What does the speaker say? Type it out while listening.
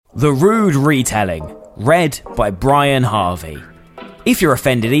The Rude Retelling, read by Brian Harvey. If you're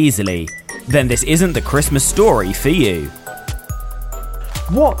offended easily, then this isn't the Christmas story for you.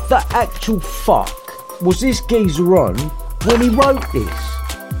 What the actual fuck was this geezer on when he wrote this?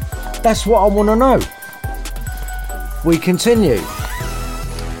 That's what I want to know. We continue.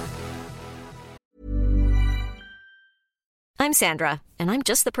 I'm Sandra, and I'm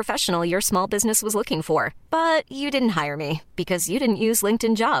just the professional your small business was looking for. But you didn't hire me because you didn't use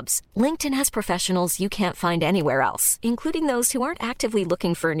LinkedIn Jobs. LinkedIn has professionals you can't find anywhere else, including those who aren't actively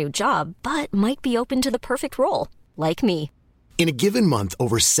looking for a new job, but might be open to the perfect role, like me. In a given month,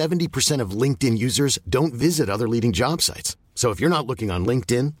 over 70% of LinkedIn users don't visit other leading job sites. So if you're not looking on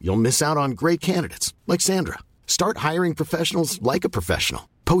LinkedIn, you'll miss out on great candidates like Sandra. Start hiring professionals like a professional.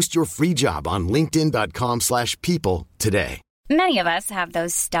 Post your free job on linkedin.com/people today. Many of us have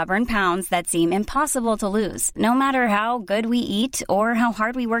those stubborn pounds that seem impossible to lose, no matter how good we eat or how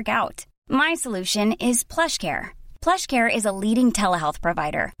hard we work out. My solution is PlushCare. PlushCare is a leading telehealth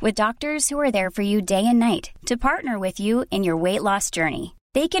provider with doctors who are there for you day and night to partner with you in your weight loss journey.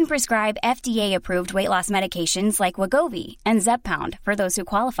 They can prescribe FDA-approved weight loss medications like Wegovy and Zepbound for those who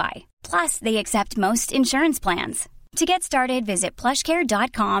qualify. Plus, they accept most insurance plans. To get started, visit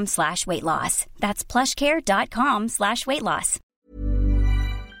plushcare.com/weightloss. That's plushcare.com/weightloss.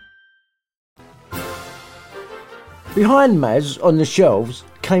 Behind Maz on the shelves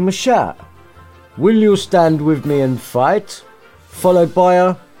came a shout. "Will you stand with me and fight?" Followed by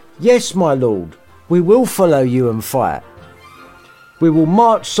a, "Yes, my lord, we will follow you and fight. We will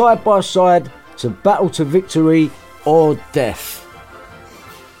march side by side to battle to victory or death."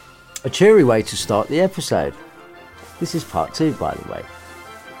 A cheery way to start the episode. This is part 2, by the way.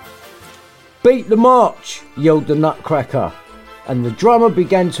 "Beat the march," yelled the Nutcracker, and the drummer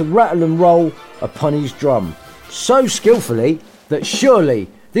began to rattle and roll upon his drum, so skillfully that surely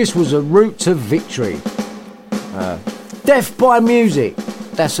this was a route to victory. Death by music,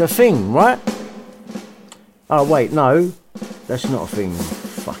 that's a thing, right? Oh wait, no, that's not a thing,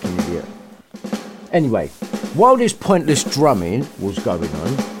 fucking idiot. Anyway, while this pointless drumming was going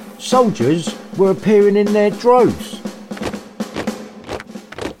on, soldiers were appearing in their droves.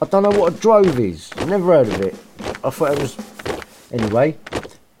 I don't know what a drove is. Never heard of it. I thought it was... Anyway,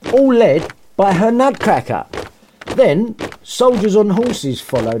 all led by her Nutcracker. Then, soldiers on horses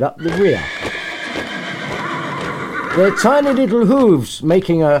followed up the rear. Their tiny little hooves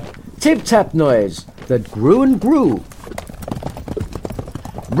making a tip-tap noise that grew and grew.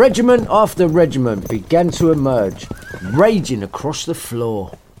 Regiment after regiment began to emerge, raging across the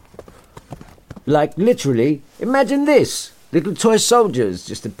floor. Like literally, imagine this. Little toy soldiers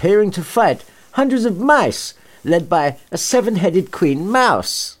just appearing to fight hundreds of mice led by a 7-headed queen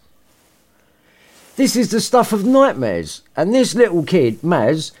mouse. This is the stuff of nightmares, and this little kid,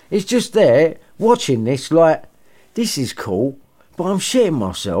 Maz, is just there watching this like, this is cool, but I'm shitting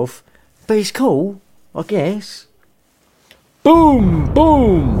myself, but it's cool, I guess. Boom,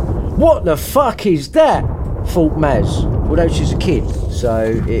 boom, what the fuck is that? Thought Maz, although she's a kid,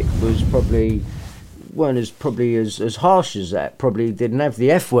 so it was weren't as harsh as that. Probably didn't have the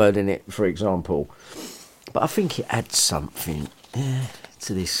F word in it, for example. But I think it adds something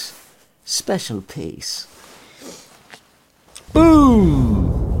to this special piece.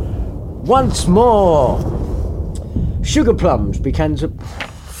 Boom! Once more! Sugar plums began to...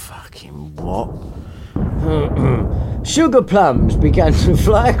 Fucking what? Sugar plums began to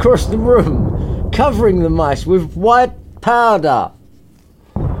fly across the room, covering the mice with white powder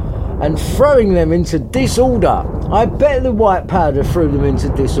and throwing them into disorder. I bet the white powder threw them into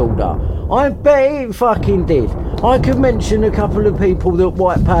disorder. I bet it fucking did. I could mention a couple of people that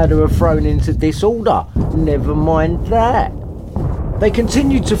white powder were thrown into disorder. Never mind that. They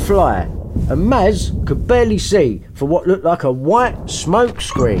continued to fly, and Maz could barely see for what looked like a white smoke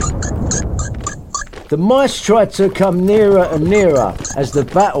screen. The mice tried to come nearer and nearer as the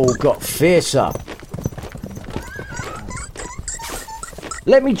battle got fiercer.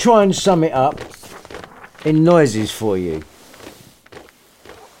 Let me try and sum it up in noises for you.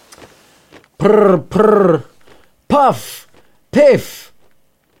 Prr, prr, puff, piff,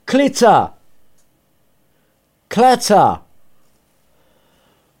 clitter, clatter,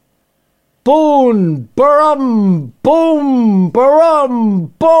 boom, brum, boom, brum,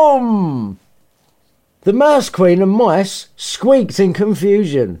 boom. The mouse queen and mice squeaked in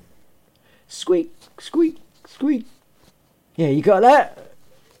confusion. Squeak, squeak, squeak. Yeah, you got that?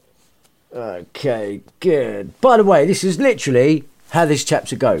 Okay, good. By the way, this is literally how this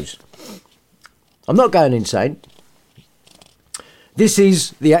chapter goes. I'm not going insane. This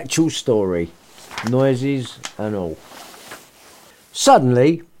is the actual story. Noises and all.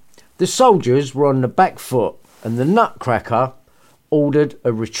 Suddenly, The soldiers were on the back foot, and the Nutcracker ordered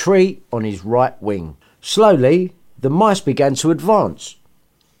a retreat on his right wing. Slowly, the mice began to advance,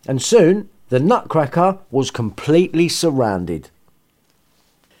 and soon the Nutcracker was completely surrounded.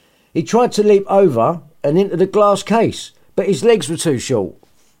 He tried to leap over and into the glass case, but his legs were too short.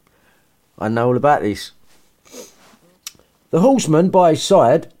 I know all about this. The horseman by his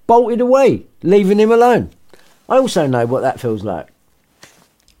side bolted away, leaving him alone. I also know what that feels like.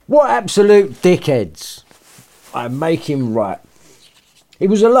 What absolute dickheads. I make him right. He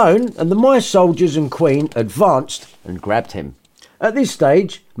was alone, and the mice soldiers and queen advanced and grabbed him. At this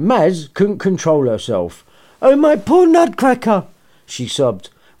stage, Maz couldn't control herself. "Oh, my poor Nutcracker," she sobbed.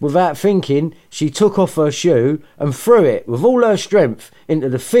 Without thinking, she took off her shoe and threw it with all her strength into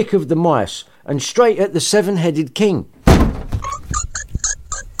the thick of the mice and straight at the seven-headed king.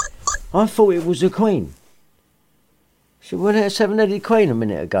 I thought it was a queen. She wasn't a seven-headed queen a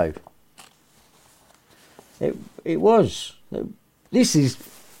minute ago. It was. This is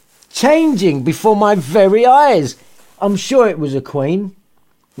changing before my very eyes. I'm sure it was a queen.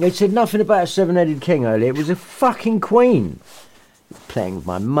 They said nothing about a seven-headed king earlier. It was a fucking queen. You're playing with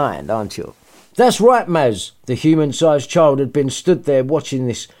my mind, aren't you? That's right, Maz. The human-sized child had been stood there watching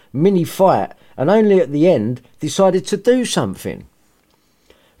this mini fight and only at the end decided to do something.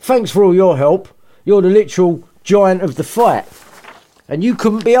 Thanks for all your help. You're the literal giant of the fight. And you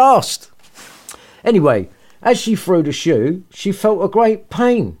couldn't be asked. Anyway, as she threw the shoe, she felt a great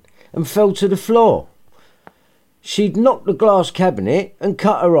pain and fell to the floor. She'd knocked the glass cabinet and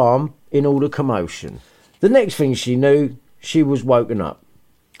cut her arm in all the commotion. The next thing she knew, she was woken up,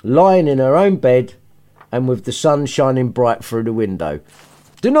 lying in her own bed and with the sun shining bright through the window.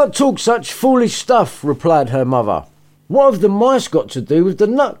 "Do not talk such foolish stuff," replied her mother. "What have the mice got to do with the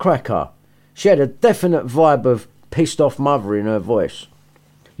Nutcracker?" She had a definite vibe of pissed off mother in her voice.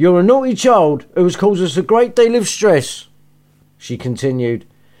 "You're a naughty child who has caused us a great deal of stress," she continued.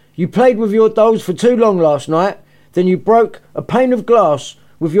 "You played with your dolls for too long last night, then you broke a pane of glass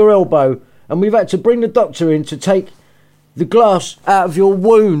with your elbow, and we've had to bring the doctor in to take the glass out of your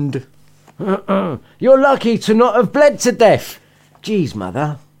wound. You're lucky to not have bled to death." Geez,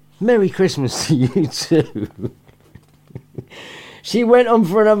 mother. Merry Christmas to you too. She went on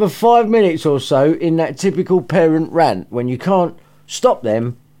for another 5 minutes or so in that typical parent rant when you can't stop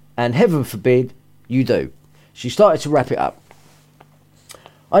them, and heaven forbid you do. She started to wrap it up.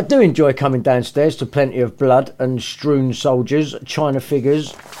 "I do enjoy coming downstairs to plenty of blood and strewn soldiers, china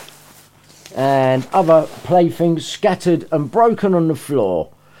figures, and other playthings scattered and broken on the floor.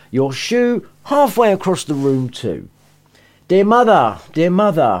 Your shoe halfway across the room too." dear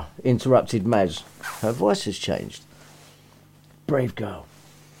mother," interrupted Maz. Her voice has changed. "Brave girl.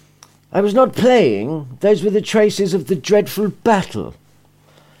 I was not playing. Those were the traces of the dreadful battle,"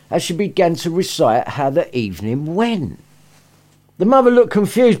 as she began to recite how the evening went. The mother looked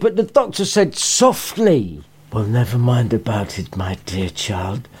confused, but the doctor said softly, "Well, never mind about it, my dear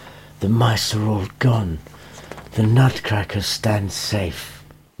child. The mice are all gone. The Nutcracker stands safe."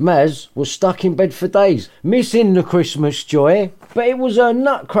 Maz was stuck in bed for days, missing the Christmas joy, but it was her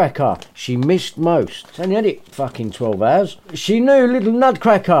Nutcracker she missed most. She only had it fucking 12 hours. She knew little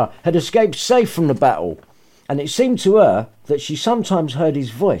Nutcracker had escaped safe from the battle, and it seemed to her that she sometimes heard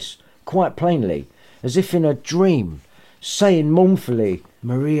his voice quite plainly, as if in a dream, saying mournfully,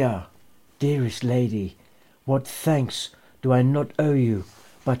 "Maria, dearest lady, what thanks do I not owe you,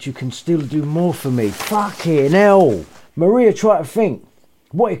 but you can still do more for me." Fucking hell! Maria tried to think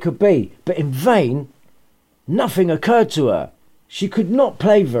what it could be, but in vain. Nothing occurred to her. She could not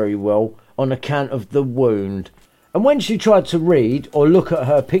play very well on account of the wound, and when she tried to read or look at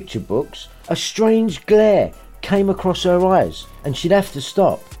her picture books, a strange glare came across her eyes and she'd have to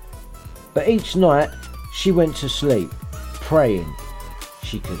stop. But each night she went to sleep, praying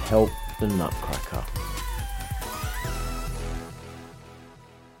she could help the Nutcracker.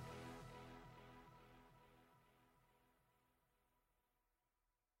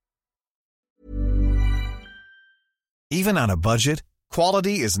 Even on a budget,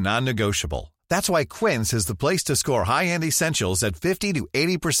 quality is non-negotiable. That's why Quince is the place to score high-end essentials at 50 to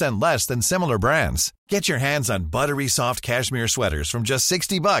 80% less than similar brands. Get your hands on buttery soft cashmere sweaters from just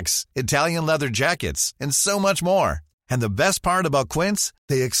 $60, Italian leather jackets, and so much more. And the best part about Quince,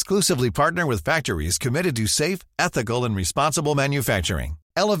 they exclusively partner with factories committed to safe, ethical, and responsible manufacturing.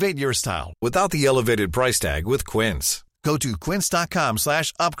 Elevate your style without the elevated price tag with Quince. Go to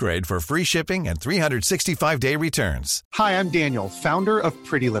quince.com/upgrade for free shipping and 365-day returns. Hi, I'm Daniel, founder of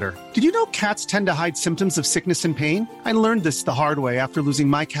Pretty Litter. Did you know cats tend to hide symptoms of sickness and pain? I learned this the hard way after losing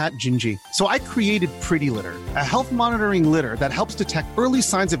my cat, Gingy. So I created Pretty Litter, a health monitoring litter that helps detect early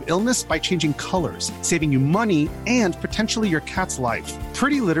signs of illness by changing colors, saving you money and potentially your cat's life.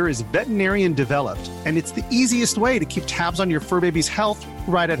 Pretty Litter is veterinarian developed, and it's the easiest way to keep tabs on your fur baby's health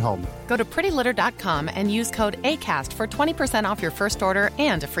right at home. Go to prettylitter.com and use code ACAST for 20% off your first order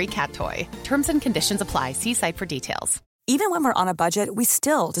and a free cat toy. Terms and conditions apply. See site for details. Even when we're on a budget, we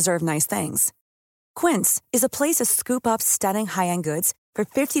still deserve nice things. Quince is a place to scoop up stunning high-end goods for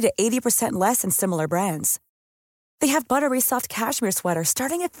 50 to 80% less than similar brands. They have buttery soft cashmere sweaters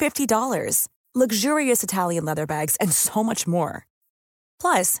starting at $50, luxurious Italian leather bags, and so much more.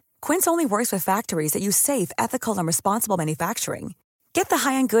 Plus, Quince only works with factories that use safe, ethical, and responsible manufacturing. Get the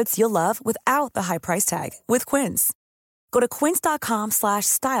high-end goods you'll love without the high price tag with Quince. Go to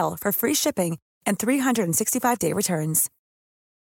quince.com/style for free shipping and 365-day returns.